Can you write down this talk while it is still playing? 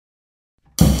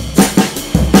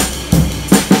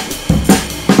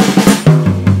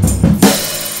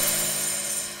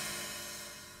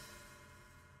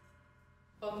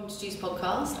Welcome to Juice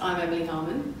Podcast. I'm Emily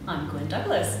Harmon. I'm Gwen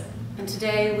Douglas. And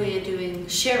today we are doing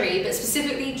sherry, but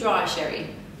specifically dry sherry.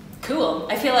 Cool.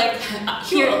 I feel like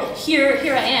here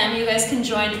I am. You guys can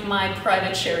join my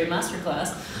private sherry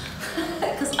masterclass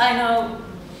because I know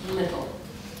little.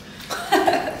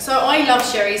 So I love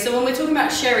sherry. So when we're talking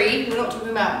about sherry, we're not talking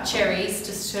about cherries,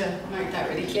 just to make that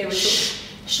really clear. Sherry.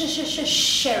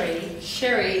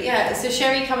 Sherry, yeah. So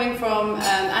sherry coming from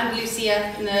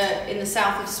Andalusia in the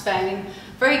south of Spain,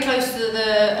 very close to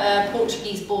the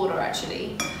Portuguese border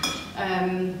actually.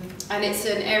 And it's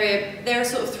an area, there are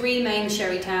sort of three main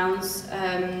sherry towns,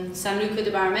 Sanlúcar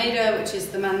de Barrameda, which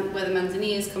is where the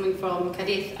Manzanilla is coming from,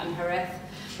 Cadiz and Jerez,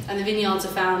 and the vineyards are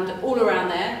found all around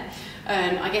there.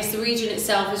 I guess the region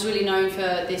itself is really known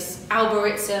for this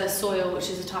alboritza soil, which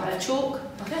is a type of chalk,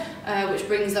 which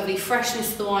brings lovely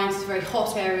freshness to the wine. It's a very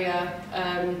hot area,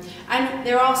 and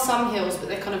there are some hills, but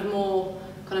they're kind of more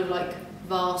like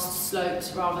vast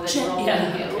slopes rather than rolling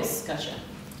hills. Okay, gotcha.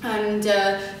 And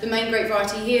the main grape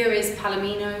variety here is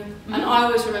Palomino, and I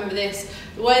always remember this.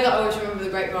 The way that I always remember the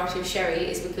grape variety of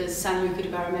sherry is because Sanlúcar de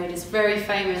Barrameda is very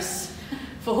famous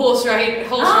for horse riding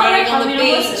on the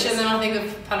beach, horses. And then I think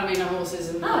of Palomino horses,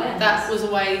 and that was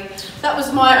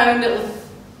my own little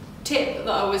tip that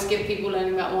I always give people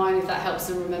learning about wine, if that helps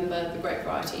them remember the grape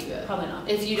variety. But probably not.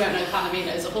 If you don't know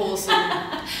Palomino is a horse,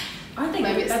 aren't they?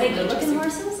 Are they good-looking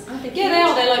horses? Aren't they? Yeah, they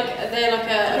are. They're like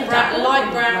a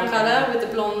light brown colour with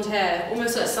the blonde hair,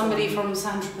 almost like somebody from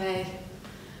Saint-Tropez.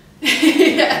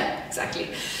 Yeah, exactly.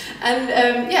 And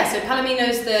so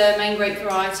Palomino's the main grape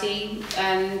variety,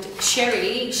 and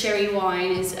sherry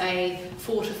wine is a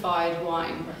fortified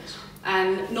wine.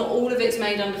 And not all of it's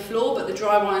made under floor, but the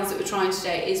dry wines that we're trying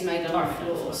today is made under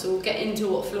floor. So we'll get into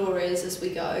what floor is as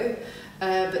we go.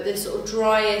 But the sort of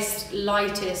driest,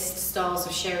 lightest styles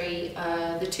of sherry,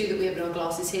 the two that we have in our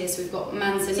glasses here. So we've got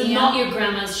Manzanilla. So not your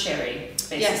grandma's sherry,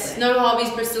 basically. Yes, no Harvey's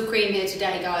Bristol cream here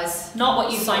today, guys. Not what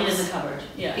you find in the cupboard.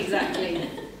 Yeah, exactly.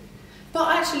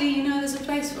 But actually, there's a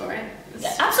place for it.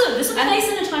 Yeah, absolutely, there's a place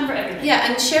and a time for everything. Yeah,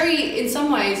 and sherry in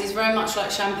some ways is very much like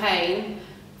champagne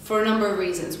for a number of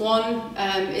reasons. One,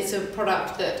 it's a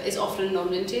product that is often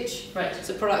non-vintage. Right. It's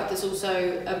a product that's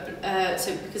also,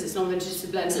 so because it's non-vintage, it's a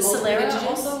blend of multiple vintages.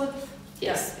 Also with?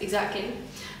 Yes, exactly.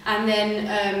 And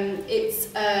then it's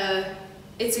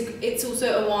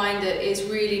also a wine that is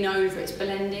really known for its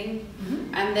blending.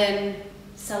 And then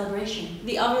celebration.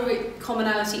 The other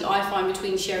commonality I find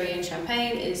between sherry and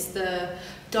champagne is the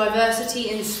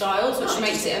diversity in styles, which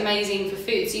makes it amazing for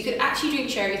food. So you could actually drink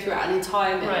sherry throughout an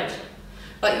entire meal. Right.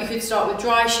 Like you could start with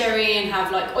dry sherry and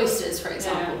have like oysters, for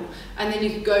example, and then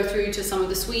you could go through to some of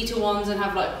the sweeter ones and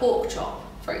have like pork chop,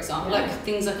 for example, like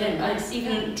things like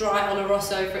even dry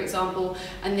Oloroso, for example,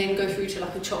 and then go through to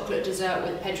like a chocolate dessert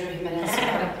with Pedro Jimenez.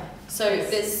 So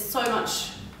there's so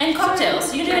much. And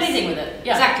cocktails, you can do anything with it.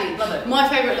 Yeah, exactly. Love it. My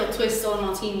favourite little twist on a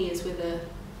martini is with a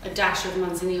dash of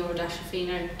Manzanilla or a dash of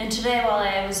Fino. And today, while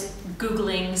I was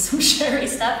Googling some sherry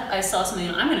stuff, I saw something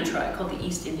I'm going to try called the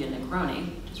East India Negroni,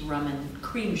 which is rum and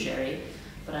cream sherry.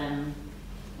 But I'm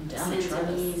down to try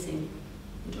this. Amazing.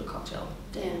 We'll do a cocktail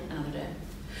another day.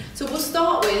 So we'll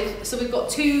start with, we've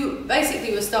got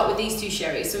we'll start with these two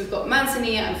sherries. So we've got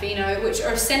Manzanilla and Fino, which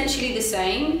are essentially the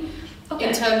same.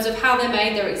 In terms of how they're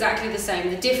made, they're exactly the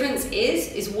same. The difference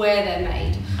is where they're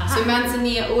made. So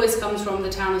Manzanilla always comes from the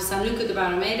town of Sanlúcar de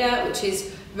Barrameda, which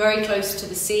is very close to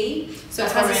the sea. So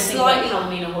it has a slightly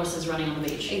Palomino horses running on the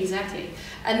beach. Exactly.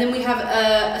 And then we have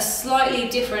a slightly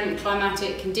different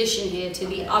climatic condition here to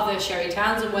the other sherry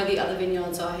towns and where the other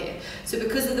vineyards are here. So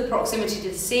because of the proximity to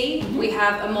the sea, we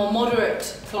have a more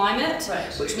moderate climate,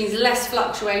 which means less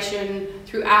fluctuation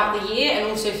throughout the year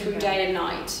and also through day and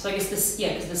night. So I guess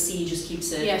because the sea just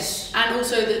keeps it. Yes, and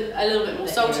also a little bit more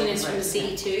saltiness from the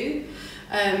sea too.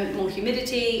 More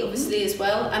humidity, obviously, as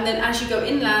well. And then as you go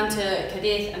inland to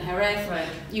Cadiz and Jerez,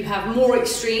 you have more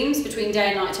extremes between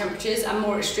day and night temperatures and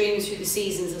more extremes through the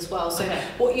seasons as well. So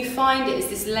what you find is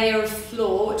this layer of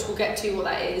floor, which we'll get to what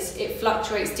that is, it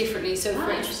fluctuates differently. So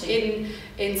for instance,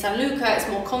 in Sanlúcar, it's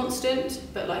more constant,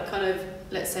 but like kind of,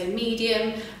 let's say,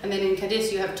 medium. And then in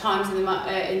Cadiz, you have times in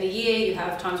the year, you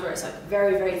have times where it's like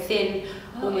very, very thin,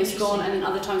 almost gone, and then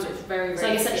other times where it's very, very So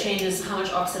I guess that thick. changes how much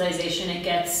oxidization it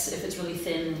gets. If it's really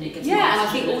thin, it gets and I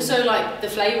think also like the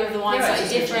flavour of the wine is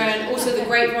slightly different. Also the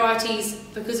grape varieties,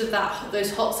 because of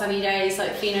those hot sunny days,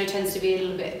 like Fino tends to be a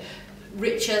little bit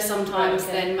richer sometimes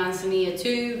than Manzanilla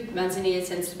too. Manzanilla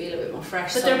tends to be a little bit more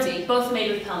fresh, but salty. They're both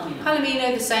made with Palomino.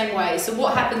 Palomino the same way. So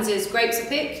what happens is grapes are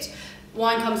picked,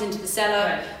 wine comes into the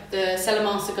cellar, the cellar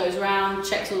master goes around,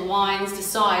 checks all the wines,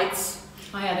 decides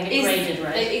Oh yeah, they get graded,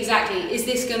 right? Exactly. Is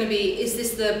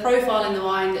this the profile in the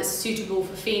wine that's suitable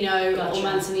for Fino Gotcha. or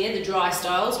Manzanilla, the dry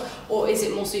styles, or is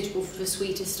it more suitable for the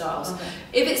sweeter styles? Okay.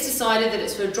 If it's decided that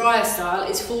it's for a drier style,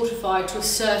 it's fortified to a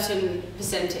certain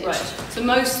percentage. Right. So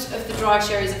most of the dry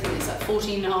sherries, I think it's like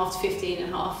 14.5 to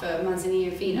 15.5 for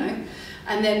Manzanilla and Fino.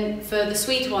 And then for the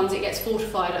sweet ones, it gets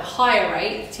fortified at a higher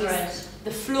rate. Right. The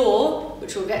floor,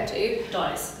 which we'll get to,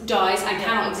 dies and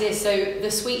cannot exist. So the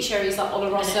sweet sherries like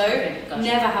Oloroso gotcha.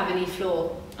 never have any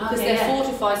floor because they're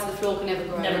fortified so the floor can never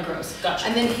grow. Never grows. Gotcha.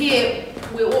 And then here,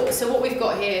 so what we've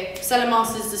got here, Cellar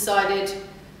Masters decided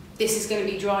this is going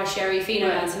to be dry sherry, Fino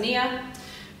Manzanilla,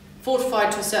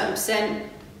 fortified to a certain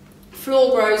percent.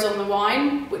 Floor grows on the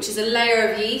wine, which is a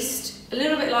layer of yeast, a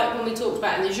little bit like when we talked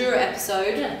about in the Jura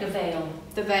episode. Yeah, like a veil.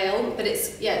 The veil, but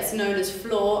it's known as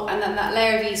floor, and then that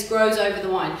layer of yeast grows over the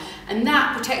wine, and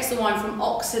that protects the wine from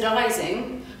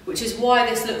oxidizing, which is why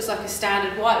this looks like a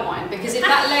standard white wine, because if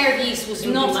that layer of yeast was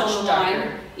not on the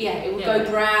wine, it would go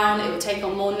brown, it would take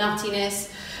on more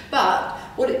nuttiness. But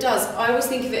what it does, I always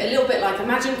think of it a little bit like,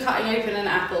 imagine cutting open an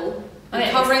apple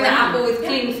and covering the apple with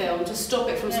cling film to stop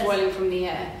it from spoiling from the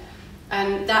air.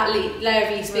 And that layer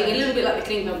of yeast being a little bit like the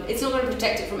cling film, it's not going to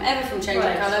protect it from ever from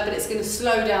changing colour, but it's going to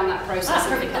slow down that process. That's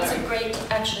perfect. That's a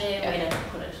great, actually, way to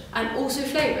put it. And also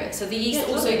flavour it. So the yeast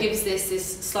also gives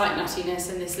this slight nuttiness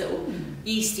and this little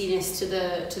yeastiness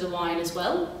to the wine as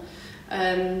well.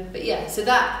 But yeah, so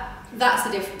that's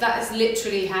the difference. That is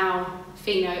literally how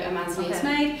Fino and Manzanilla is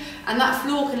made, and that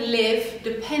floor can live,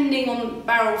 depending on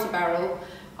barrel to barrel,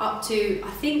 up to,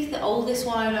 I think the oldest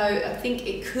one I know, I think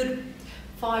it could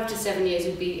 5 to 7 years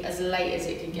would be as late as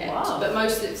it can get. Wow. But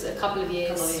most of it's a couple of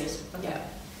years. Okay. Yeah.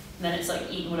 And then it's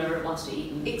like eating whatever it wants to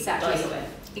eat and Exactly. dies away.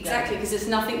 Exactly, because there's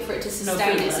nothing for it to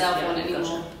sustain itself on anymore.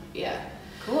 Gotcha. Yeah.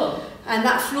 Cool. And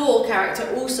that floor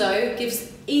character also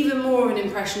gives even more of an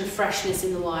impression of freshness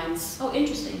in the wines. Oh,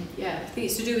 interesting. Yeah, I think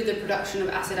it's to do with the production of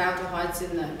acid aldehydes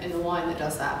in the wine that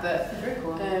does that. But very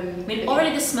cool. I mean,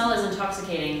 already the smell is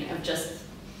intoxicating of just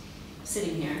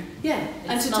sitting here. Yeah,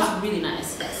 it smells really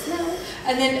nice.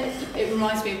 And then it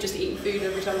reminds me of just eating food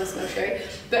every time I smell sherry.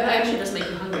 But it actually does make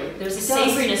you hungry. There's a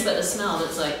savouriness about the smell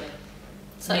that's like,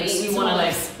 you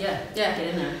want to get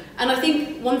in there. And I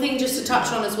think one thing just to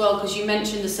touch on as well, because you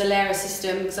mentioned the Solera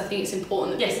system, because I think it's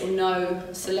important that people know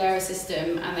the Solera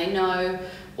system and they know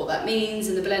what that means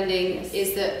in the blending,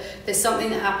 is that there's something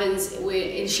that happens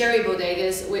in sherry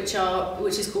bodegas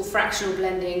which is called fractional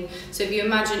blending. So if you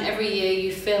imagine every year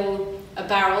you fill a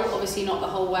barrel, obviously not the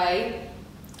whole way,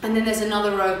 and then there's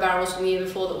another row of barrels from the year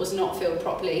before that was not filled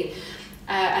properly,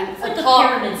 and like a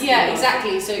pyramid scheme. Yeah,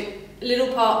 exactly. So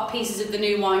little pieces of the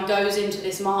new wine goes into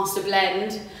this master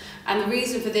blend, and the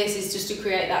reason for this is just to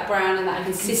create that brown and that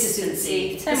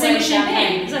consistency. Same with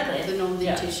champagne, exactly. The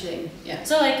non-vintage thing. Yeah.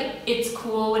 So like, it's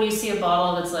cool when you see a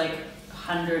bottle that's like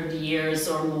 100 years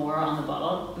or more on the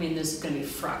bottle. I mean, there's going to be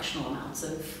fractional amounts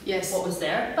of what was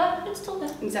there, but it's still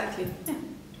there. Exactly. Yeah.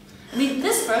 I mean,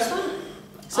 this first one.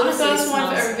 So the first one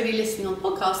for everybody listening on the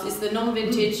podcast is the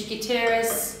non-vintage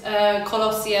Gutierrez,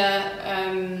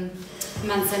 Colosia,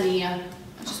 Manzanilla.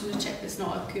 I just want to check it's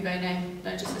not a cuvee name.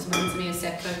 No, it just says Manzanilla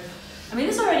Secco. I mean,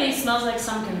 this already smells like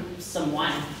some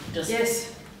wine.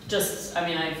 I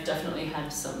mean, I've definitely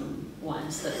had some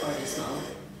wines that already smell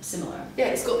similar. Yeah,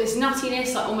 it's got this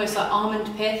nuttiness, like almost like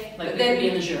almond pith. Like but then be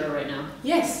in the Jura right now.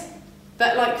 Yes.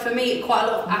 But like for me, quite a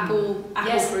lot of apple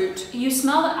fruit. You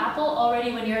smell the apple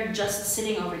already when you're just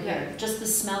sitting over here. Yeah. Just the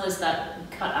smell is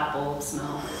that cut apple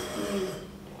smell.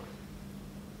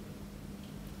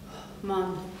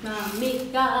 Mamma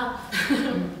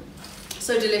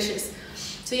so delicious.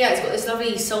 So yeah, it's got this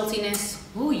lovely saltiness.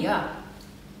 Oh yeah.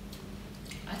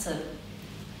 That's a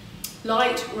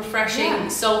light, refreshing,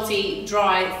 salty,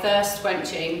 dry, thirst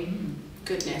quenching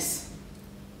goodness.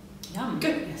 Yum.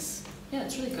 Goodness. Yeah,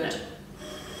 it's really good.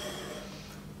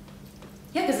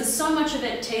 Yeah, because there's so much of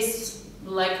it tastes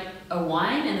like a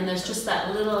wine, and then there's just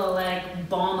that little like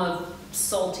bomb of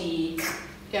salty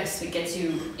that gets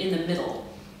you in the middle.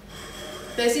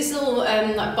 There's this little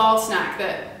like bar snack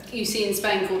that you see in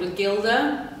Spain called a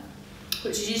gilda,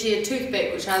 which is usually a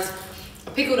toothpick which has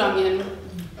a pickled onion,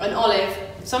 an olive,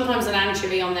 sometimes an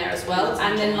anchovy on there as well,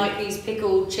 and then like these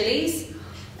pickled chilies,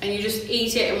 and you just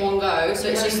eat it in one go. So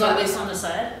it's just like this on the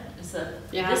side.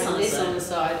 This on the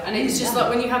side, and it's just like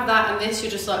when you have that and this,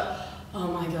 you're just like, oh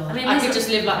my god, I mean, I could just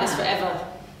live like this forever.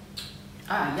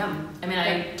 Ah, yum. I mean,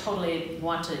 I totally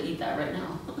want to eat that right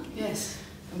now. Yes.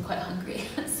 I'm quite hungry.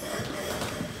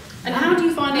 And how do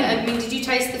you find it? I mean, did you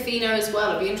taste the Fino as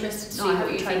well? I'd be interested to see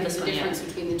what you think is the difference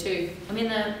between the two. I mean,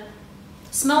 the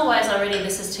smell-wise already,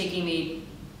 this is taking me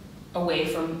away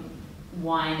from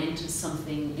wine into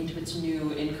something, into its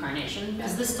new incarnation,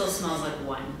 because this still smells like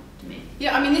wine to me.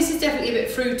 Yeah, I mean, this is definitely a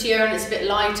bit fruitier and it's a bit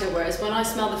lighter, whereas when I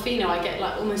smell the Fino, I get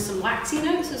like almost some waxy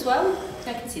notes as well.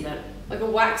 I can see that. Like a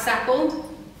wax apple.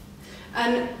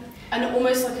 And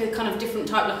almost like a kind of different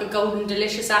type, like a golden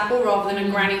delicious apple rather than a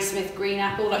Granny Smith green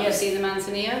apple like you see in the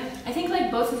Manzanilla. I think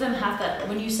like both of them have that,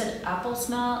 when you said apple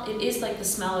smell, it is like the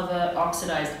smell of an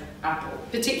oxidized apple.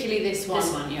 Particularly this one.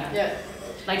 This one, yeah. Yeah.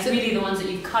 Like so really the ones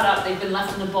that you've cut up, they've been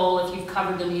left in a bowl, if you've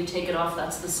covered them, you take it off,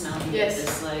 that's the smell you get.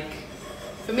 This like...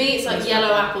 For me it's like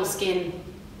yellow apple skin.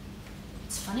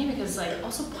 It's funny because like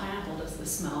also pineapple does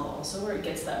this smell also, where it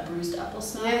gets that bruised apple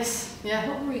smell. Yes, yeah.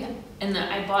 What were we at? And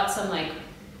then I bought some like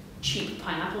cheap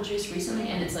pineapple juice recently,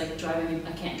 and it's like driving me,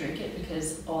 I can't drink it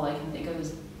because all I can think of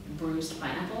is bruised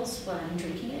pineapples when I'm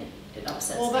drinking it. It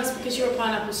upsets me. Well, that's because you're a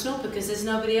pineapple snob, because there's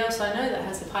nobody else I know that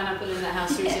has the pineapple in their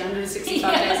house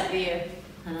 365 days of the year.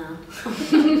 I know.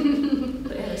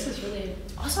 But yeah, this is really...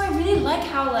 Also, I really like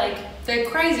how like... They're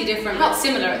crazy different, but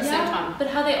similar at the same time. But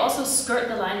how they also skirt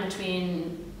the line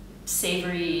between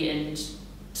savory and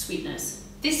sweetness.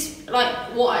 This, like,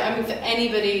 I mean, for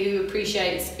anybody who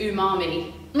appreciates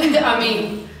umami, I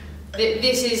mean,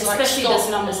 this is like stop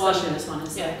number one. Especially this one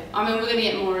is like... I mean, we're going to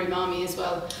get more umami as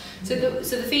well. So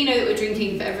the Fino that we're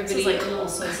drinking for everybody... This is like little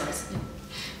soy sauce.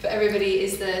 For everybody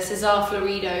is the Cesar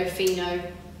Florido Fino.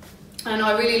 And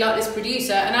I really like this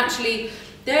producer, and actually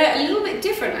they're a little bit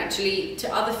different actually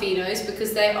to other Finos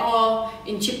because they are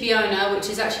in Chipiona, which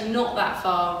is actually not that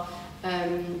far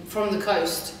from the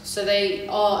coast. So they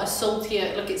are a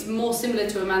saltier, like it's more similar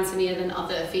to a Manzanilla than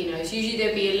other Finos. Usually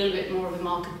there'd be a little bit more of a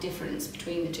marked difference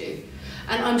between the two.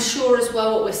 And I'm sure as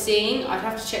well what we're seeing, I'd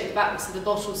have to check the backs of the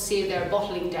bottles to see if there are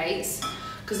bottling dates,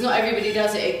 because not everybody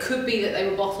does it. It could be that they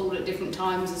were bottled at different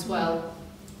times as well.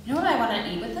 You know what I want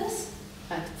to eat with this?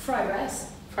 Fried rice.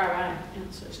 Fried rice.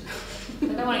 Yeah,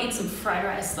 like I want to eat some fried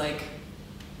rice, like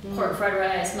pork fried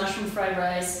rice, mushroom fried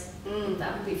rice.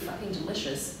 That would be fucking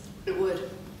delicious. It would.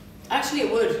 Actually,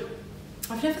 it would.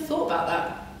 I've never thought about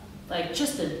that. Like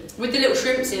just the... With the little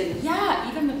shrimps in. Yeah,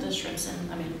 even with the shrimps in.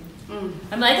 I mean,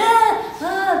 I'm like,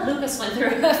 Lucas went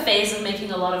through a phase of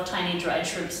making a lot of tiny dried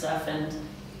shrimp stuff, and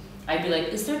I'd be like,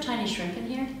 is there tiny shrimp in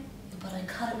here? But I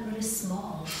cut it really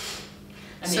small.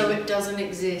 I mean, so it doesn't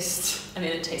exist. I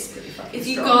mean, it tastes pretty fucking If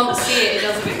you strong. can't see it, it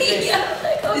doesn't exist. Yeah,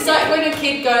 like, okay. It's like when a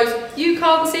kid goes, you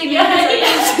can't see me,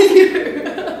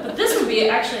 But this would be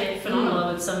actually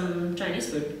phenomenal with some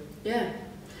Chinese food. Yeah.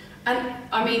 And,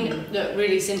 I mean, look,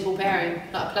 really simple pairing.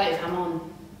 Like a plate of ham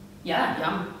on. Yeah,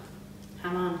 yum.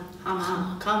 Ham on. Ham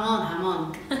on. Come on, ham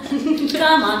on.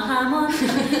 Come on, ham on.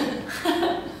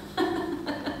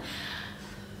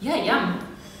 Yeah, yum.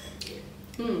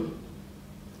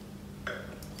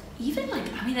 Even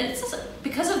like, I mean, it's just,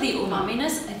 because of the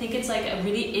umami-ness, I think it's like a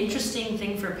really interesting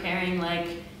thing for pairing like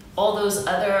all those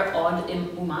other odd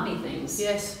umami things.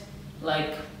 Yes.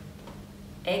 Like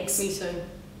eggs. Miso.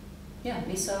 Yeah,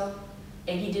 miso,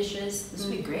 eggy dishes. This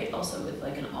would be great also with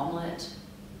like an omelette.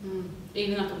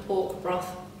 Even like a pork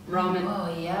broth. Ramen.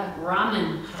 Oh yeah,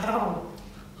 ramen.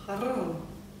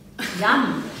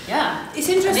 Yum. Yeah. It's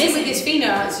interesting with this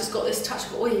Fino, it's just got this touch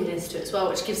of oiliness to it as well,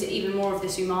 which gives it even more of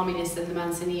this umami-ness than the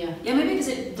Manzanilla. Yeah, maybe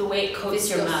because the way it coats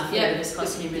your mouth, yeah, the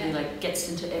viscosity really like gets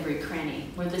into every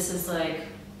cranny. Where this is like,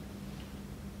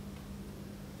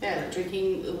 yeah, like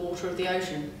drinking the water of the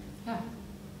ocean. Yeah.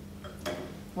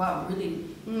 Wow, really.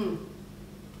 And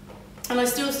I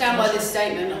still stand by this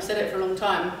statement. I've said it for a long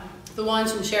time. The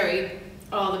wines from Sherry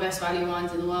are the best value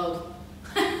wines in the world.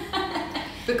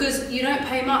 Because you don't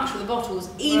pay much for the bottles,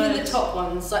 even the top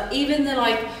ones, like even the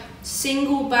like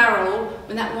single barrel,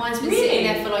 when that wine's been sitting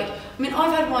there for like, I mean,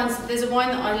 I've had wines, there's a wine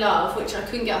that I love, which I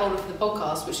couldn't get hold of for the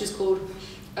podcast, which is called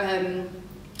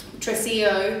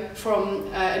Tresillo from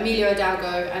Emilio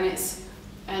Hidalgo, and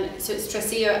so it's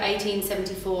Tresillo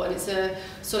 1874, and it's a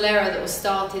Solera that was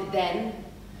started then.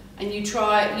 And you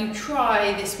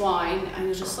try this wine, and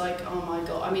you're just like, oh my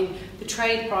god! I mean, the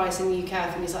trade price in the UK,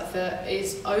 I think,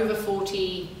 is over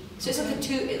 40. So it's like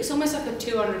it's almost like a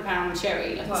 £200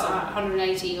 sherry, like it's like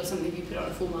 180 or something if you put it on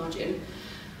a full margin.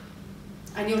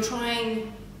 And you're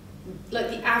trying, like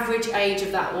the average age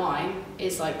of that wine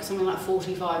is like something like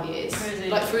 45 years,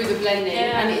 like through the blending,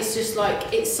 and it's just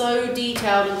like it's so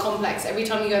detailed and complex every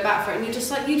time you go back for it, and you're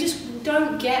just like you just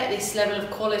don't get this level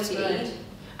of quality,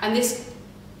 and this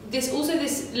also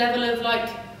this level of like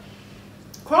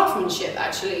craftsmanship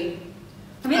actually.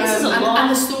 I mean, this is a long... and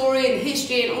the story and the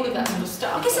history and all of that sort of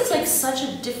stuff. I guess it's like such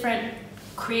a different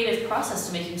creative process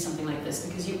to making something like this,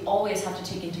 because you always have to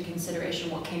take into consideration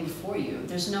what came before you.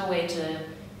 There's no way to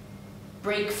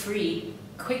break free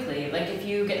quickly. Like if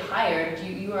you get hired,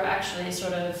 you are actually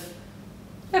sort of...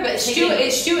 Yeah, but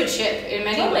it's stewardship in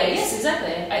many ways. Yes,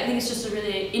 exactly. I think it's just a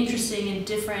really interesting and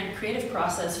different creative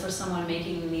process for someone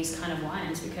making these kind of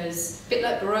wines, because... A bit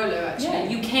like Barolo, actually. Yeah,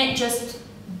 you can't just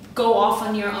go off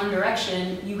on your own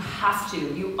direction. You have to.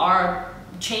 You are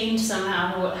chained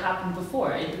somehow to what happened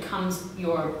before. It becomes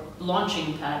your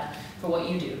launching pad for what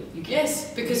you do.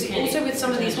 Yes, because also with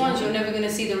some of these wines, you're never going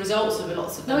to see the results of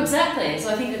lots of them. No, exactly. So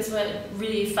I think that's what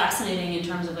really fascinating in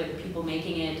terms of like the people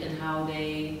making it and how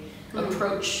they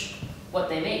approach what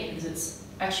they make, because it's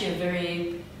actually a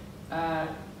very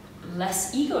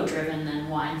less ego-driven than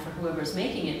wine for whoever's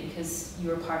making it, because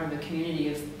you're part of a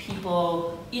community of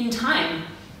people in time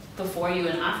before you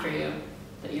and after you,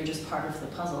 that you're just part of the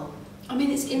puzzle. I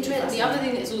mean, it's interesting. The other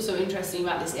thing that's also interesting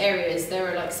about this area is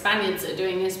there are like Spaniards that are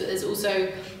doing this, but there's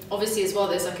also, obviously as well,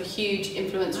 there's like a huge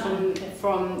influence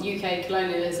from UK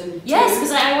colonialism. Yes,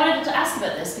 because I wanted to ask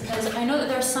about this, because I know that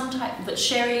there's some type, that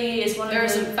sherry is one of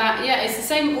the... Yeah, it's the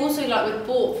same also like with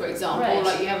port, for example. Right.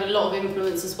 Like you have a lot of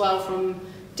influence as well from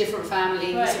different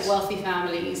families, wealthy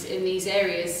families in these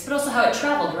areas. But also how it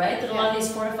travelled, right? That a lot of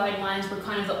these fortified wines were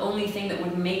kind of the only thing that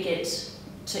would make it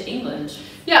to England.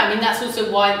 Yeah, I mean that's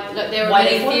also why there are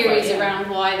many theories around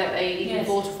why that they even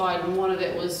fortified, and one of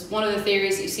the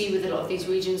theories that you see with a lot of these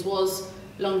regions was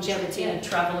longevity,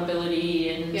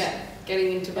 travelability, and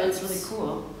getting into boats. That's really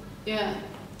cool. Yeah,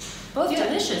 both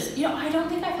delicious. You know, I don't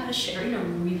think I've had a sherry in a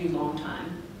really long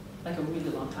time, like a really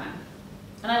long time.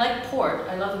 And I like port.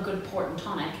 I love a good port and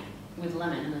tonic with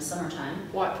lemon in the summertime.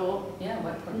 White port. Yeah,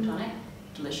 white port and tonic,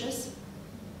 delicious.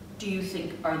 Do you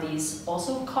think, are these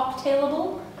also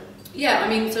cocktailable? Yeah, I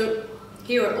mean, so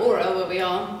here at Ora, where we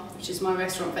are, which is my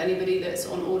restaurant for anybody that's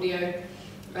on audio,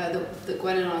 that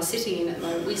Gwen and I are sitting in at the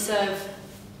moment, we serve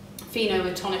Fino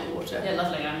with tonic water. Yeah,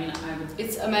 lovely. I mean,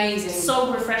 it's amazing.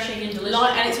 So refreshing and delicious.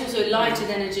 And it's also lighter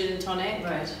than a gin and tonic.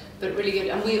 Right. But really good.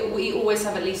 And we always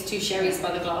have at least 2 sherries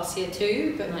by the glass here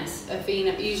too. But nice. A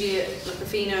Fino, usually like a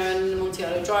Fino and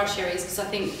Amontillado dry sherries, because I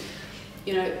think,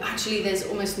 you know, actually there's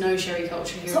almost no sherry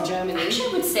culture here in Germany. Actually,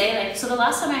 I would say, like, so the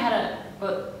last time I had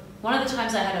one of the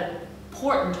times I had a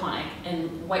port and tonic,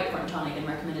 and white port and tonic, and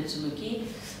recommended to Luki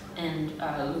and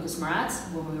Lucas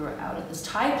Maratz when we were out at this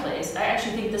Thai place. I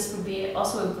actually think this would be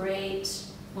also a great,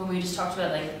 when we just talked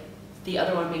about like the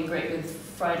other one being great with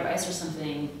fried rice or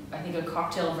something, I think a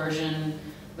cocktail version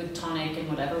with tonic and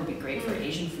whatever would be great for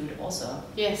Asian food also.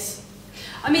 Yes.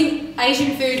 I mean,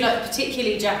 Asian food, like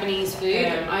particularly Japanese food,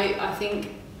 I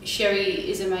think sherry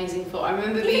is amazing for. I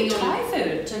remember being on Thai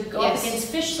food to go up against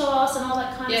fish sauce and all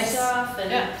that kind of stuff.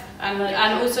 And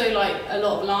and also like a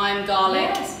lot of lime,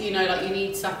 garlic. You know, like you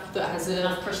need stuff that has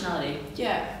enough personality.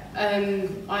 Yeah.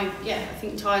 I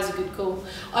think Thai is a good call.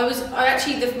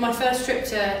 My first trip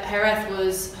to Jerez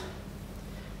was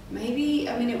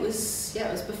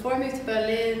it was before I moved to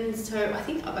Berlin. So I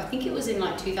think it was in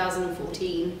like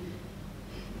 2014.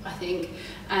 I think,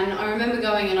 and I remember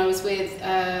going, and I was with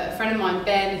a friend of mine,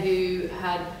 Ben,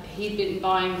 he'd been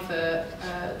buying for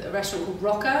a restaurant called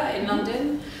Rocca in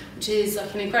London, which is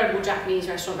like an incredible Japanese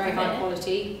restaurant, very high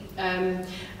quality. And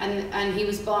he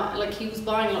was buying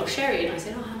a lot of sherry, and I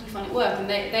said, "Oh, how do you find it work?"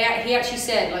 And he actually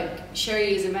said like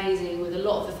sherry is amazing with a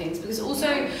lot of the things, because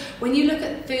also when you look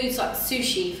at foods like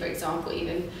sushi, for example,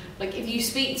 even like if you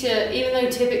speak to, even though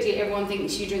typically everyone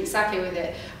thinks you drink sake with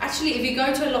it, actually if you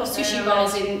go to a lot of sushi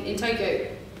bars in Tokyo,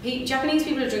 Japanese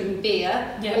people are drinking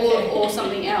beer or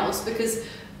something else, because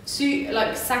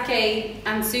like sake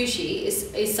and sushi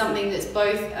is something that's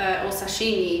both, or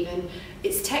sashimi even,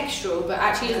 it's textural but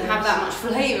actually doesn't have that much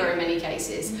flavour in many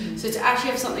cases. So to actually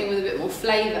have something with a bit more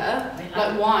flavour,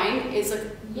 like wine, it's like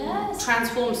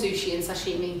transform sushi and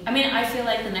sashimi. I mean, I feel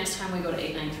like the next time we go to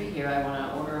 893 here, I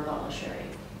want to order a bottle of sherry.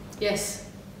 Yes,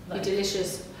 be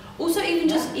delicious. Also, even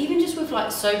just with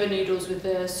like soba noodles with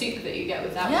the soup that you get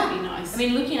with that would be nice. I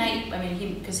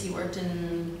mean, because he worked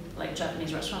in like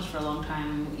Japanese restaurants for a long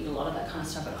time, we eat a lot of that kind of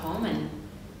stuff at home, and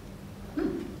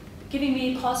giving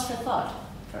me pause for thought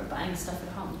for buying stuff at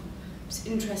home. It's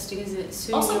interesting, isn't it?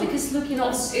 Soon also because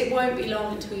it won't be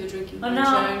long until you're drinking. Oh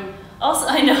no. Also,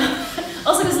 I know.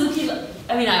 Also because Luki,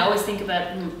 I mean, I always think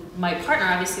about my partner,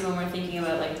 obviously, when we're thinking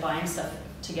about like buying stuff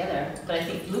together, but I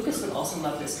think Lucas would also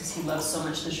love this because he loves so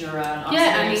much the jura and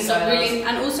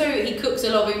and also he cooks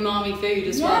a lot of umami food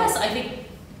as well. Yes, I think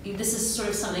this is sort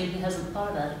of something he hasn't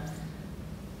thought about.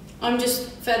 I'm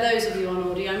just, for those of you on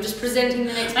audio, I'm just presenting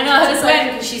the next one. I know, it's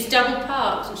like, because she's double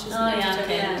parked and she's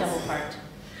double parked.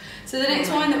 So the next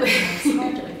wine that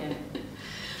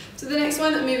So the next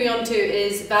one that we're moving on to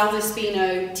is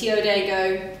Valdespino Tio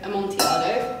Dago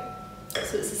Amontillado.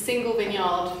 So it's a single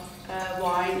vineyard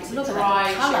wine. It's Look a at dry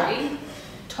that colour. sherry.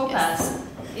 Topaz.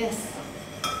 Yes.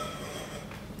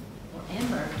 Or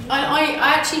amber. I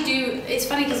actually do. It's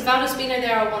funny because Valdespino,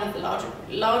 they are one of the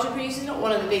larger producers, not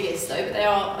one of the biggest though, but they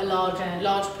are a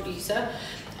large producer.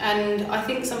 And I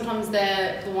think sometimes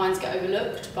the wines get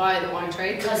overlooked by the wine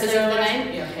trade because of the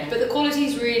name. Yeah, okay. But the quality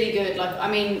is really good. Like,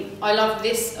 I mean, I love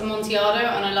this Amontillado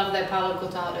and I love their Palo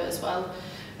Cortado as well.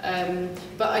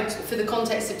 But for the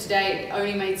context of today, it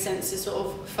only made sense to sort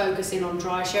of focus in on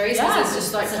dry sherries. Yeah, it's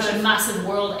just like such a massive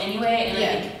world anyway, and yeah.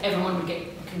 I think everyone would get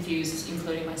confused,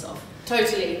 including myself.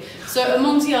 Totally. So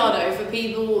Amontillado, for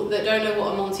people that don't know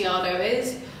what Amontillado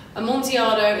is a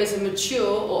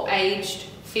mature or aged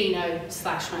Fino /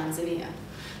 Manzanilla.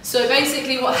 So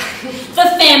basically what...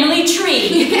 The family tree!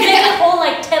 You can make a whole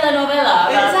like telenovela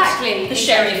about exactly, the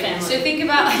sherry family. So think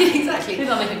about... exactly. Maybe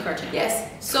I'll make a cartoon. Yes.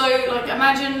 So like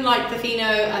imagine like the Fino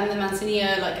and the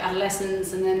Manzanilla like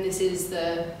adolescents, and then this is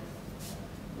the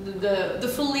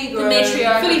fully grown... The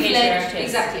matriarch, fully fledged,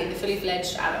 exactly, the fully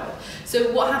fledged adult.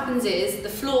 So what happens is the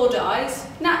floor dies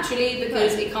naturally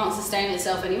because it can't sustain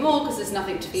itself anymore because there's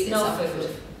nothing to feed itself. No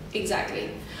food. Exactly.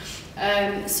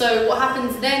 So what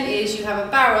happens then is you have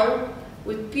a barrel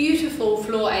with beautiful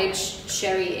floor-aged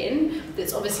sherry in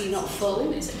that's obviously not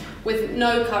full, with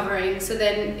no covering. So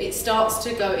then it starts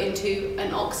to go into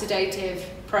an oxidative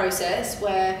process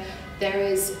where there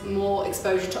is more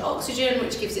exposure to oxygen,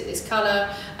 which gives it this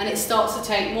colour, and it starts to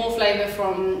take more flavour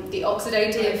from the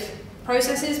oxidative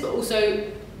processes, but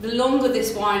also the longer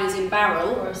this wine is in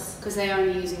barrel, because they're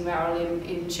only using barrel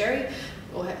in sherry,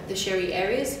 or the sherry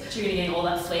areas. So you're getting all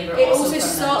that flavour. It also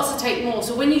starts to take more.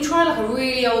 So when you try like a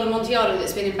really old Amontillado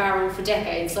that's been in barrel for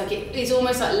decades, like it's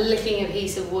almost like licking a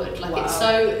piece of wood. Like it's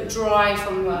so dry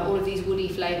from all of these woody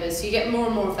flavours. So you get more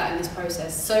and more of that in this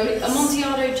process. So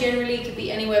Amontillado generally could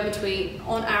be anywhere between,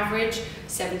 on average,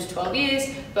 7 to 12 years,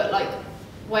 but like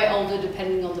way older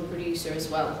depending on the producer as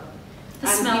well. The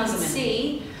and smell you is can amazing.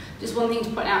 See, just one thing to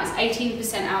point out is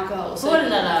 18% alcohol. So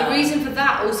the reason for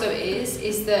that also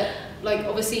is that, like,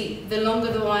 obviously the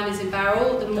longer the wine is in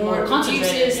barrel, the more it concentrated,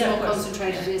 produces, the more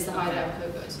concentrated it is, the higher the alcohol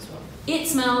goes as well. It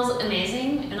smells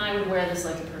amazing, and I would wear this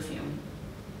like a perfume.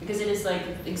 Because it is like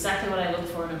exactly what I look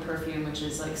for in a perfume, which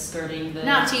is like skirting the...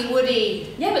 Nutty,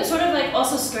 woody. Yeah, but sort of like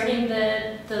also skirting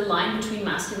the line between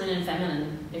masculine and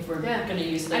feminine, if we're going to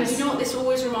use those. And you know what this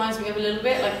always reminds me of a little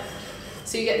bit? Like,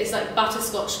 so you get this like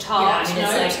butterscotch tart note.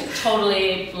 It's like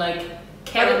totally like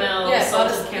caramel,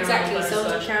 salted caramel, exactly,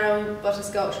 salted caramel,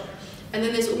 butterscotch. And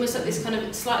then there's almost like this kind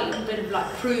of slightly little bit of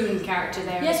like prune character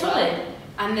there as well. Totally.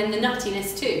 And then the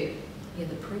nuttiness too. Yeah,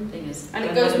 the prune thing is... And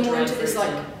it goes more into this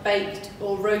like baked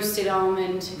or roasted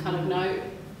almond kind of note.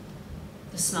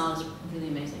 The smell is really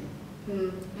amazing.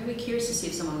 I'd be curious to see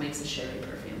if someone makes a sherry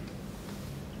perfume.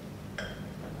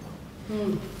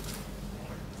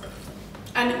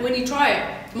 And when you try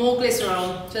it, more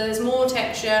glycerol, so there's more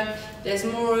texture, there's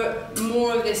more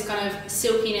of this kind of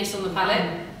silkiness on the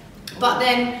palate, but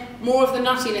then more of the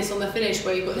nuttiness on the finish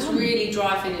where you've got this really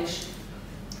dry finish.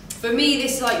 For me,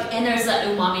 this like... And there's that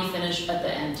umami finish at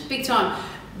the end. Big time.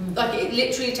 Like it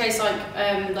literally tastes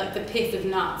like the pith of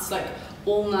nuts, like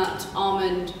walnut,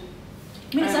 almond.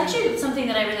 I mean, it's actually something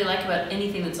that I really like about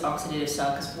anything that's oxidative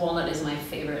style, because walnut is my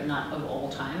favorite nut of all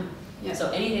time. Yeah.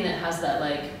 So anything that has that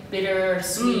like bitter,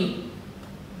 sweet,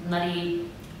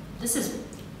 nutty, this is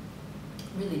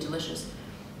really delicious.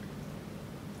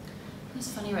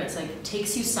 It's funny where it's like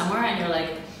takes you somewhere and you're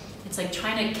like, it's like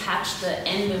trying to catch the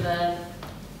end of a,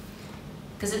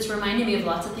 because it's reminding me of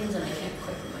lots of things and I can't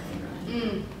quite put my finger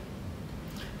on it.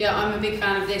 Yeah, I'm a big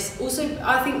fan of this. Also,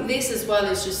 I think this as well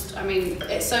is just, I mean,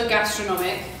 it's so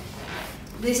gastronomic.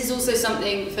 This is also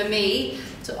something for me.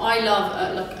 So I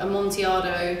love like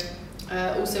Amontillado,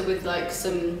 also with like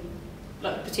some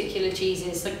like particular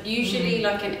cheeses. Like usually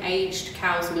like an aged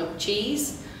cow's milk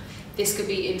cheese. This could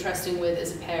be interesting with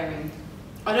as a pairing.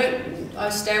 I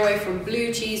stay away from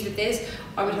blue cheese with this.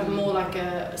 I would have more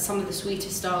like some of the sweeter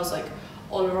styles like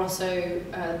Oloroso,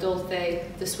 Dulce,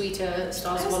 the sweeter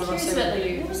styles of Oloroso.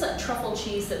 Like, what was that truffle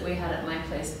cheese that we had at my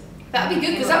place? That'd be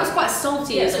good because that was quite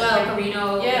salty as well.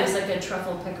 Pecorino, it was like a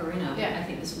truffle pecorino. Yeah. I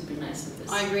think this would be nice with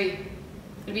this. I agree.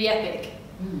 It'd be epic.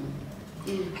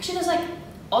 Actually, there's like,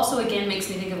 also again makes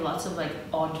me think of lots of like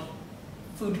odd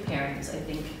food pairings, I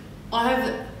think.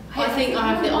 I think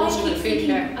I have the ultimate food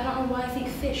pairing. I don't know why I think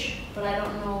fish, but I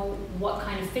don't know what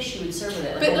kind of fish you would serve with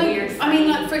it. Like but like, weird I mean,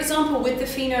 like for example, with the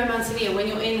Fino Manzanilla, when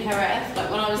you're in Jerez, like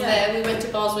when I was there, we went to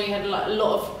bars where you had like a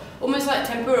lot of, almost like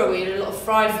tempura, we had a lot of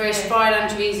fried fish, fried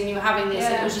anchovies, and you were having this,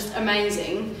 and it was just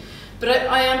amazing. But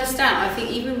I understand, I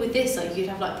think even with this, like you'd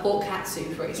have like pork katsu,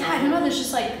 for example. Yeah, I don't know, there's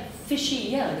just like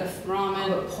fishy, like a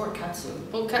ramen. Pork katsu.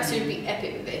 Pork katsu would be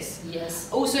epic with this. Yes.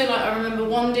 Also, like I remember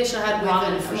one dish I had with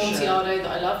Ramen an for Amontillado that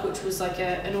I love, which was like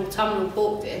an autumnal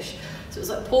pork dish. So it was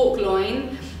like pork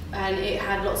loin, and it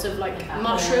had lots of like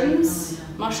mushrooms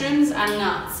and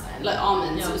nuts, like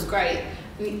almonds. It was great.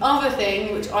 And the other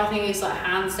thing, which I think is like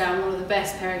hands down one of the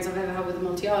best pairings I've ever had with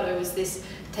Amontillado, is this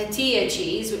tortilla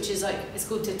cheese, which is like, it's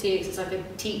called tortilla because it's like a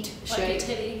teat shape.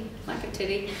 Like a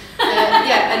titty.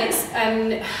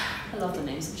 And I love the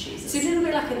names of cheeses. it's a little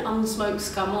bit like an unsmoked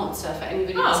scamozza for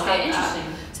anybody that's Oh, okay, had that.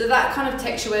 interesting. So that kind of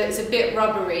texture where it's a bit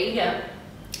rubbery, Yeah.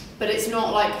 but it's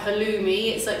not like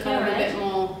halloumi, it's like kind of a bit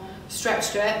more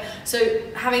stretched to it. So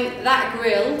having that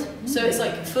grilled, so it's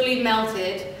like fully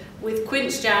melted with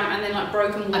quince jam and then like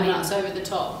broken walnuts over the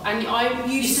top. And I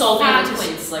used to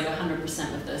quince like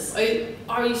 100% with this.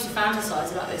 I used to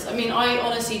fantasize about this. I mean, I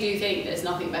honestly do think there's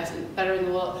nothing better in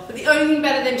the world. But the only thing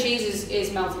better than cheese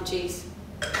is melted cheese.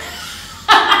 Put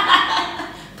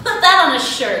that on a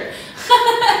shirt.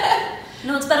 You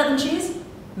know what's better than cheese?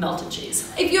 Melted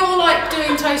cheese. If you're like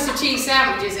doing toasted cheese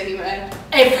sandwiches anywhere,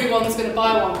 everyone's going to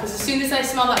buy one because as soon as they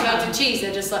smell that melted cheese,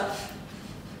 they're just like,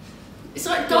 it's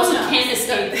like donuts. You can't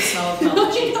escape the smell of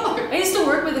melted cheese. I used to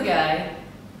work with a guy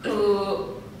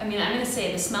who, I mean, I'm going to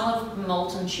say the smell of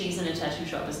molten cheese in a tattoo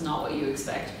shop is not what you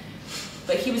expect.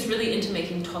 But he was really into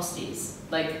making tosties,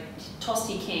 like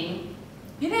Tosti King.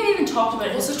 Maybe I even talked about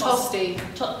it. What's a tosti?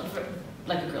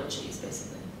 Like a grilled cheese,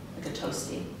 basically, like a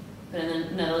toasty. But in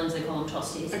the Netherlands, they call them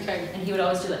tosties. Okay. And he would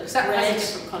always do like that has a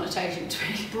different connotation to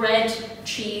me. Bread,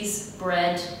 cheese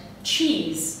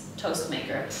toast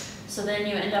maker. So then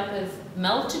you end up with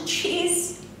melted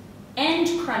cheese and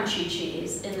crunchy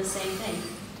cheese in the same thing.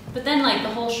 But then like the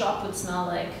whole shop would smell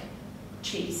like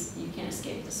cheese. You can't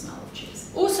escape the smell of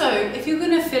cheese. Also, if you're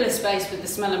going to fill a space with the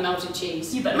smell of melted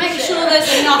cheese, you better make share. sure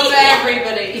there's enough for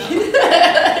everybody.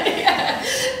 Yeah.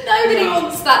 Nobody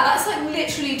wants that. That's like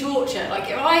literally torture. Like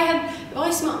if I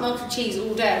smelled melted cheese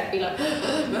all day, I'd be like,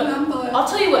 I'll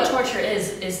tell you what torture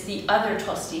is the other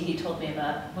tosti he told me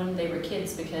about when they were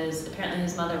kids, because apparently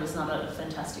his mother was not a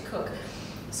fantastic cook.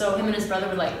 So him and his brother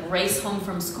would like race home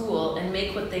from school and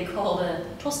make what they called a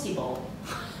tosti ball.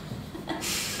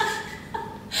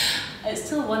 It's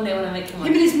still one day when I make him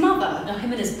and his mother? No,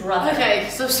 him and his brother. Okay,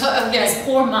 so okay. His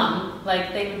poor mum,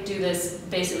 like they would do this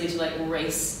basically to like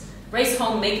race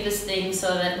home, make this thing so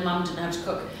that the mum didn't have to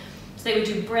cook. So they would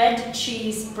do bread,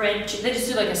 cheese. They just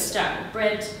do like a stack.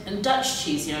 Bread and Dutch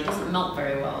cheese, you know, it doesn't melt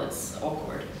very well, it's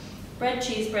awkward. Bread,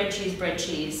 cheese.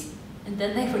 And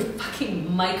then they would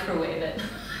fucking microwave it.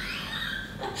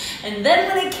 And then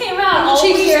when it came out, all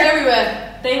cheese weird,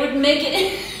 everywhere. They would make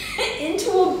it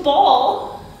into a ball.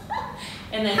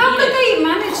 And then how could they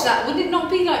manage that? Would it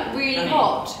not be like really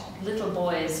hot? Little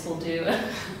boys will do.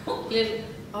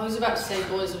 I was about to say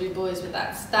boys will be boys, but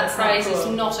that That's phrase is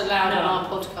not allowed on our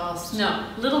podcast. No,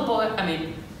 little boys.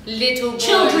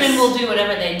 Children will do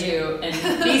whatever they do, and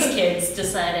these kids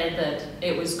decided that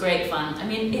it was great fun. I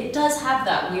mean, it does have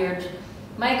that weird.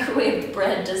 Microwaved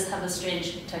bread does have a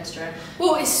strange texture.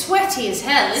 Well, it's sweaty as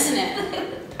hell, isn't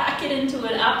it? Pack it into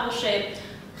an apple shape,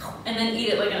 and then eat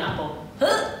it like an apple.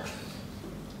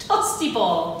 Tosti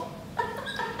ball.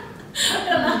 I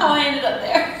don't know how I ended up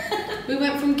there. We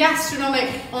went from gastronomic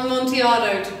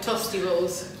Amontillado to tosti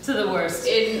balls. To the worst.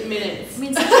 In minutes. I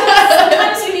mean,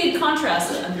 sometimes you need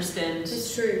contrast to understand.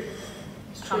 It's true.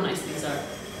 How nice these are.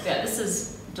 Yeah, this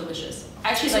is delicious.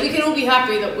 Actually, so we can all be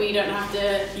happy that we don't have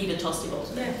to eat a tosti bowl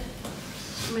today.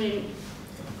 I mean,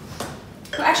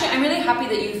 well, actually, I'm really happy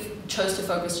that you chose to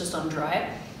focus just on dry,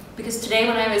 because today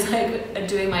when I was like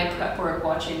doing my prep work,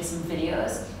 watching some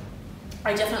videos,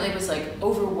 I definitely was like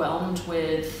overwhelmed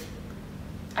with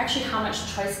actually how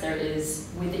much choice there is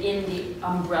within the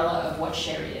umbrella of what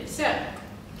sherry is. Yeah.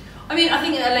 I mean, I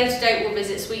think at a later date we'll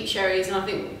visit sweet sherries, and I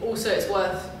think also it's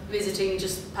worth visiting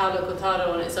just Palo Cortado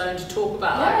on its own to talk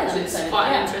about that, because it's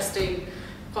quite an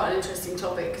interesting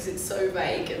topic, because it's so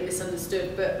vague and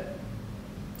misunderstood. But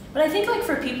I think like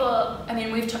for people, I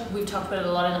mean, we've talked about it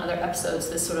a lot in other episodes,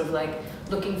 this sort of like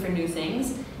looking for new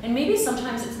things, and maybe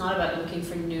sometimes it's not about looking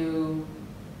for new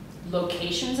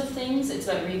locations of things, it's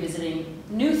about revisiting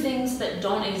new things that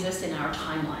don't exist in our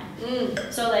timeline.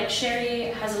 So like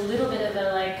sherry has a little bit of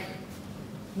a like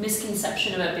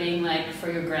misconception about being like for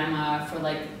your grandma, for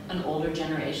like an older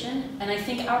generation, and I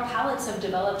think our palates have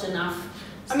developed enough.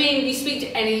 I mean, you speak to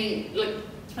any like,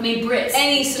 I mean, Brits,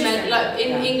 any cement, like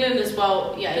in England as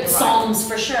well. Yeah, but Psalms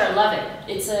for sure, love it.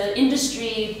 It's an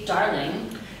industry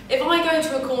darling. If I go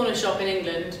to a corner shop in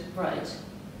England, right,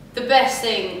 the best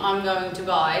thing I'm going to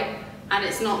buy, and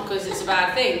it's not because it's a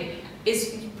bad thing,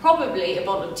 is probably a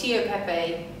bottle of Tio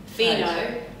Pepe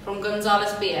Fino, from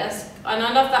Gonzalez BS, and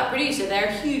I love that producer.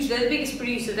 They're huge. They're the biggest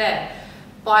producer there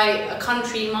by a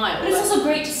country mile. But it's also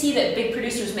great to see that big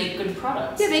producers make good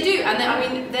products. Yeah, they do, and I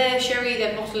mean, their sherry,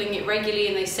 they're bottling it regularly,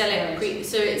 and they sell it.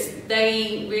 So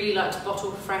they really like to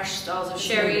bottle fresh styles of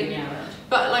sherry. Yeah, right.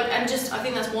 But I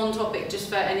think that's one topic just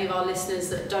for any of our listeners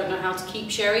that don't know how to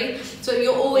keep sherry. So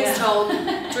you're always told,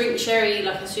 drink sherry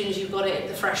like as soon as you've got it,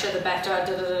 the fresher the better. Da,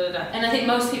 da, da, da. And I think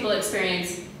most people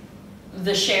experience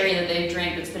the sherry that they've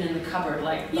drank that's been in the cupboard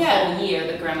like the whole year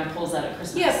that grandma pulls out at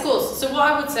Christmas. Yeah, of course. So what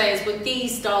I would say is with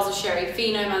these styles of sherry,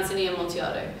 Fino, Manzanilla,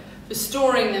 Amontillado, for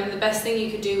storing them, the best thing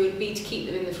you could do would be to keep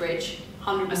them in the fridge, 100%.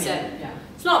 I mean, yeah.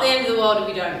 It's not the end of the world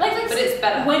if you don't, but it's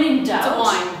better. When in doubt, it's a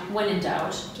wine. When in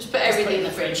doubt, just put everything in the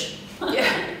fridge.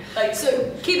 Yeah.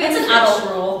 So keep it in the fridge. That's an adult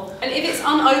rule. And if it's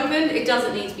unopened, it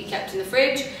doesn't need to be kept in the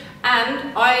fridge.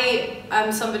 And I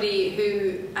am somebody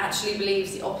who actually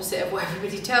believes the opposite of what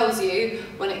everybody tells you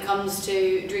when it comes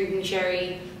to drinking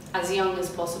sherry as young as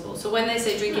possible. So when they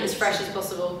say drink it as fresh as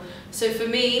possible. So for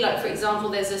me, like for example,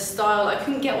 there's a style, I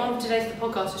couldn't get one for today for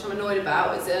the podcast, which I'm annoyed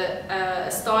about. It's a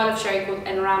style of sherry called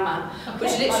enrama,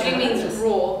 which literally means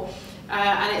raw.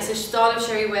 And it's a style of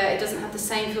sherry where it doesn't have the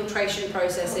same filtration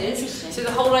processes. So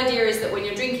the whole idea is that when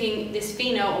you're drinking this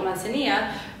Fino or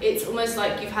Manzanilla, it's almost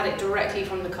like you've had it directly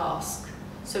from the cask.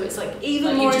 So it's like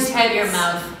even more intense. Your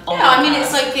mouth. I mean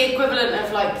it's like the equivalent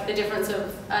of like the difference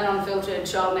of an unfiltered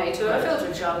Chardonnay to a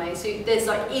filtered Chardonnay. So there's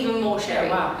like even more sherry.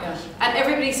 Yeah. And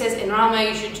everybody says enrama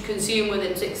you should consume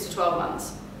within 6 to 12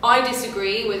 months. I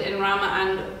disagree with enrama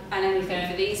and anything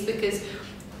for these because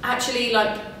actually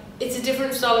like it's a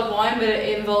different style of wine, but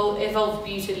it evolves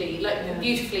beautifully.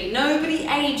 Beautifully. Nobody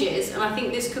ages, and I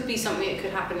think this could be something that could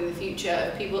happen in the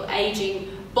future of people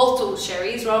aging bottled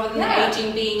sherries rather than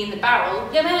aging being in the barrel.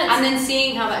 Yeah, man. And then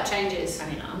seeing how that changes. I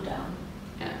mean, I'm down.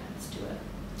 Yeah. Let's do it.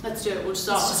 Let's do it. Let's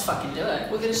just fucking do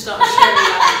it. We're gonna start a sherry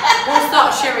bar. We'll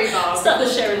start a sherry bar. Start the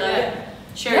sherry bar. Yeah.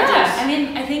 Sherry juice. I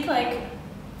mean, I think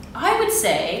I would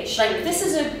say this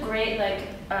is a great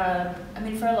I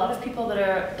mean, for a lot of people that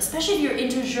are, especially if you're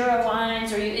into Jura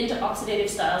wines or you're into oxidative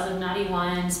styles of natty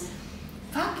wines,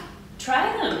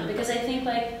 try them because I think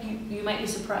you might be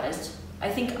surprised. I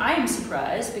think I'm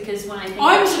surprised because when I think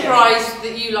I'm surprised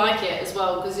that you like it as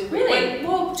well because really.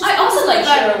 I also like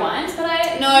Jura wines, but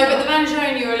but the Vin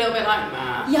Jaune you're a little bit like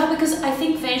nah. Yeah, because I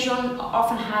think Vin Jaune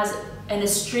often has an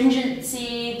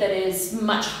astringency that is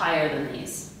much higher than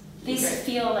these. These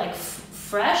feel like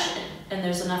fresh. And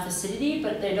there's enough acidity,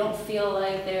 but they don't feel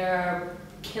like they're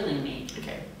killing me.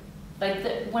 Okay.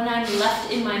 When I'm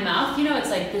left in my mouth, it's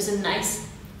like there's a nice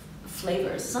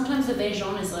flavors. Sometimes the Vin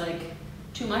Jaune is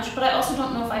too much, but I also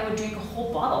don't know if I would drink a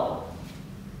whole bottle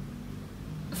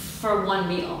for one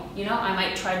meal. I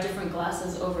might try different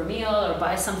glasses over meal or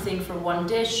buy something for one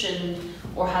dish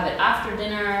or have it after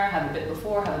dinner, have a bit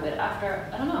before, have a bit after.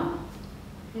 I don't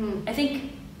know. I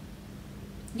think,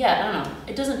 I don't know.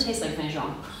 It doesn't taste like Vin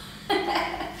Jaune.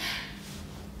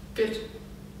 Good.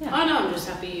 Yeah. I know, I'm just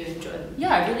happy you enjoyed it.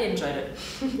 Yeah, I really enjoyed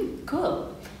it.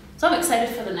 Cool. So I'm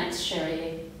excited for the next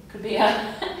sherry. Could be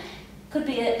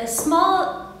a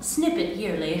small snippet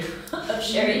yearly of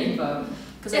sherry info.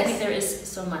 Because I think there is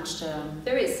so much to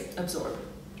absorb.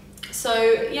 So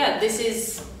yeah, this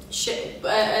is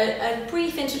a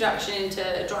brief introduction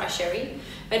into dry sherry.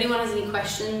 If anyone has any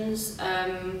questions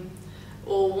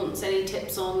or wants any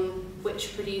tips on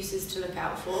which producers to look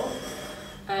out for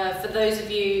those of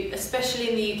you, especially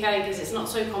in the UK, because it's not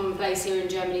so commonplace here in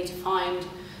Germany to find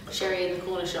sherry in the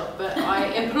corner shop, but I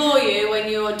implore you, when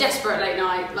you're desperate late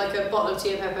night, like a bottle of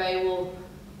Tia Pepe will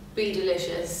be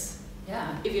delicious.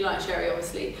 Yeah. If you like sherry,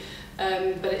 obviously.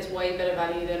 But it's way better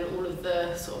value than all of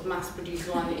the sort of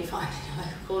mass-produced wine that you find in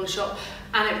a corner shop,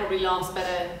 and it probably lasts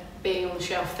better being on the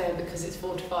shelf there because it's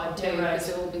fortified too, because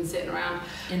they've all been sitting around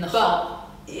in the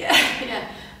hot. Yeah.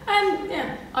 And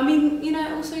I mean,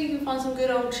 also you can find some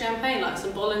good old champagne, like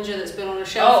some Bollinger that's been on a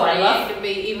shelf for a year, it can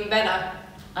be even better.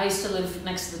 I used to live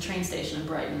next to the train station in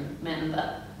Brighton. Man,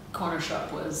 that corner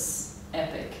shop was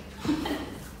epic.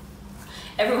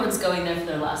 Everyone's going there for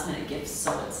their last minute gifts,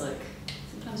 so it's like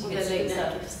sometimes you get late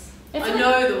gifts. I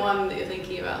know the one that you're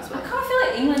thinking about as well. I kind of feel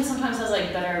like England sometimes has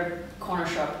better corner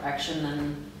shop action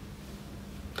than.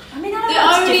 I mean,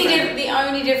 the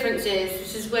only difference is,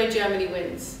 which is where Germany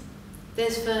wins.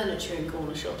 There's furniture in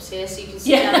corner shops here, so you can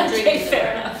sit down and drink. Okay,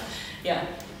 fair enough. Yeah,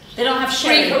 they don't have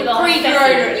sherry. Pre-corona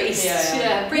at least.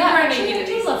 Pre-corona, I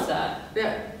do love that.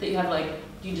 Yeah, that you have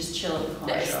you just chill at the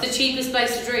corner shop. It's the cheapest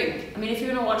place to drink. I mean, if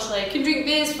you're gonna watch you can drink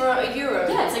beers for €1.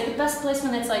 Yeah, it's the best place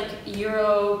when it's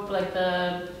Euro,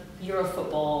 the Euro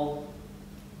football.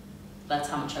 That's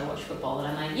how much I watch football.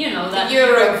 That I'm that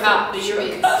Euro Cup. The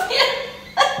Euro Cup. Yeah.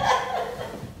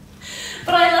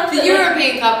 But I love the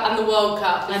European Cup and the World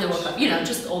Cup. And the World Cup. You know,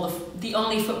 just all the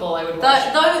only football I would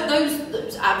watch.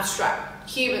 Those abstract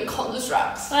human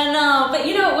constructs. I know, but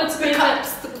you know what's great about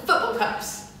the football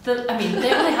cups? I mean,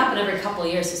 they only happen every couple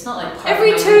of years. So it's not like part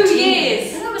every of my 2 routine.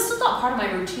 years. No, it's still not part of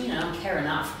my routine. I don't care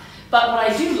enough. But what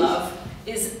I do love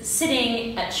is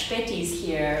sitting at Spetti's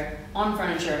here on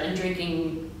furniture and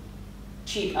drinking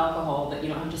cheap alcohol that you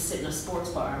don't have to sit in a sports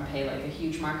bar and pay like a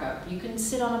huge markup. You can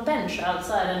sit on a bench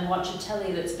outside and watch a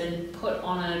telly that's been put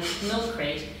on a milk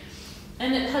crate,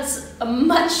 and it has a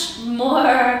much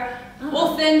more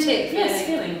authentic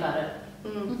feeling about it.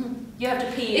 You have to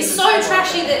pee. It's so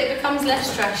trashy that it becomes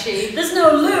less trashy. There's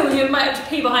no loo, you might have to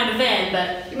pee behind a van,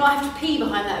 but you might have to pee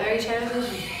behind that very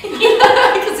television.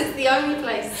 Because it's the only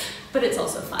place. But it's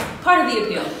also fun. Part of the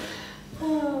appeal.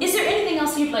 Is there anything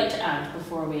else you'd like to add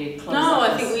before we close? No,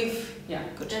 I think we've. Yeah,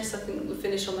 good. Yes, I think we'll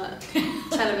finish on that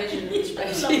television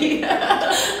spreadsheet.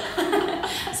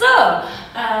 So,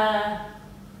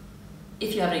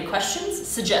 if you have any questions,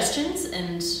 suggestions,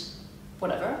 and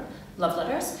whatever, love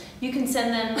letters, you can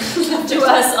send them to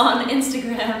us on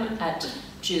Instagram at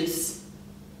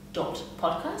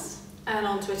juice.podcast. And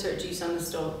on Twitter at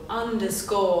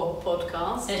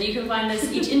juice_podcast. And you can find us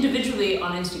each individually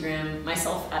on Instagram,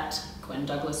 myself at Gwen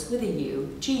Douglas with a U,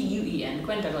 G-U-E-N,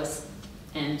 Gwen Douglas,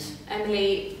 and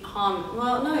Emily Harm.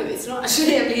 Well, no, it's not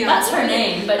actually Emily Harm. That's her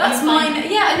name, but that's mine.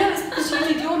 Yeah, I know, it's because you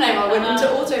did your name. I went into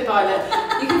autopilot.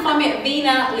 You can find me at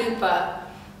Vina Lupa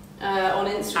on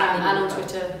Instagram and on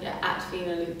Twitter. Yeah, at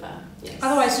Vina Lupa. Yes.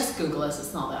 Otherwise, just Google us.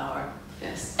 It's not that hard.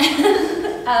 Yes.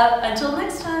 Until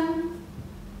next time.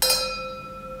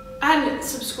 And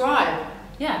subscribe.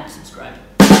 Yeah, subscribe.